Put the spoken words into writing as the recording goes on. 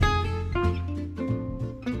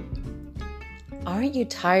Aren't you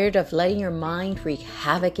tired of letting your mind wreak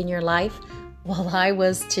havoc in your life? Well, I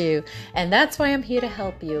was too, and that's why I'm here to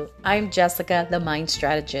help you. I'm Jessica, the Mind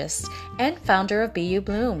Strategist and founder of BU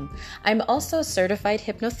Bloom. I'm also a certified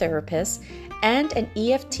hypnotherapist and an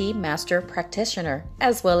EFT master practitioner,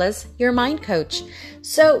 as well as your mind coach.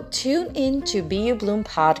 So tune in to BU Bloom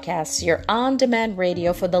Podcast, your on-demand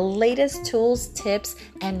radio for the latest tools, tips,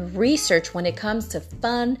 and research when it comes to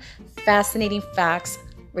fun, fascinating facts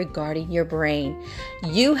regarding your brain.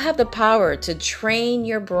 You have the power to train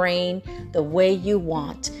your brain the way you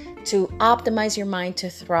want, to optimize your mind to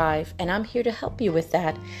thrive, and I'm here to help you with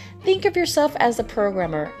that. Think of yourself as a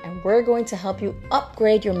programmer, and we're going to help you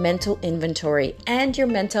upgrade your mental inventory and your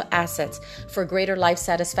mental assets for greater life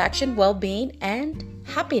satisfaction, well-being, and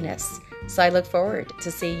happiness. So I look forward to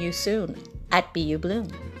seeing you soon at BU Bloom.